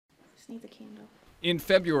needs a candle. In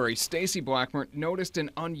February, Stacy Blackmer noticed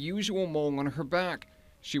an unusual mole on her back.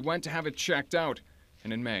 She went to have it checked out.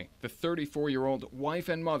 And in May, the 34-year-old wife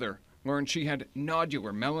and mother learned she had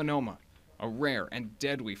nodular melanoma, a rare and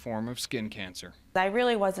deadly form of skin cancer. I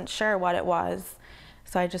really wasn't sure what it was,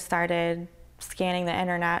 so I just started scanning the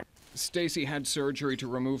internet. Stacy had surgery to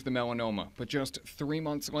remove the melanoma, but just 3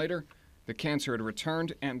 months later, the cancer had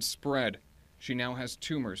returned and spread. She now has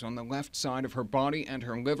tumors on the left side of her body and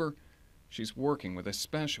her liver. She's working with a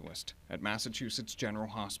specialist at Massachusetts General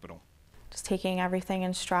Hospital. Just taking everything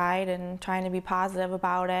in stride and trying to be positive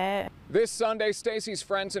about it. This Sunday, Stacy's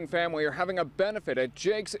friends and family are having a benefit at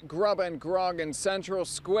Jake's Grub and Grog in Central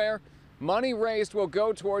Square. Money raised will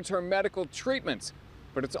go towards her medical treatments,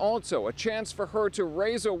 but it's also a chance for her to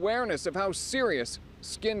raise awareness of how serious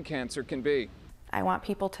skin cancer can be. I want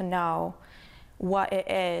people to know what it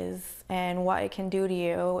is and what it can do to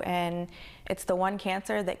you, and it's the one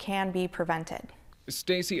cancer that can be prevented.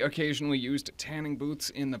 Stacy occasionally used tanning booths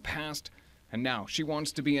in the past, and now she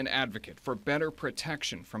wants to be an advocate for better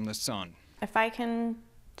protection from the sun. If I can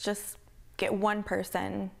just get one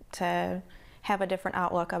person to have a different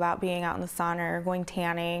outlook about being out in the sun or going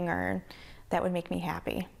tanning, or that would make me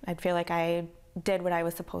happy. I'd feel like I did what I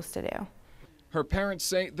was supposed to do. Her parents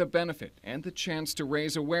say the benefit and the chance to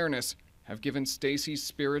raise awareness have given Stacy's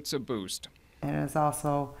spirits a boost. It has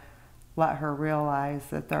also let her realize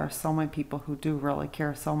that there are so many people who do really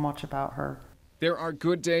care so much about her. There are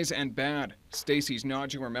good days and bad. Stacy's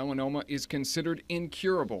nodular melanoma is considered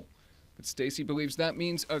incurable, but Stacy believes that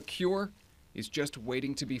means a cure is just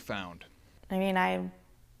waiting to be found. I mean, I'm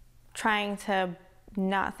trying to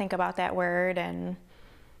not think about that word and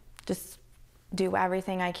just do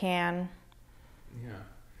everything I can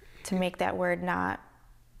to make that word not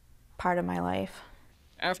part of my life.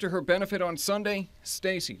 After her benefit on Sunday,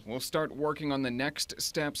 Stacy will start working on the next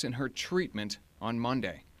steps in her treatment on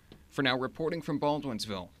Monday. For now, reporting from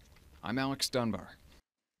Baldwinsville, I'm Alex Dunbar.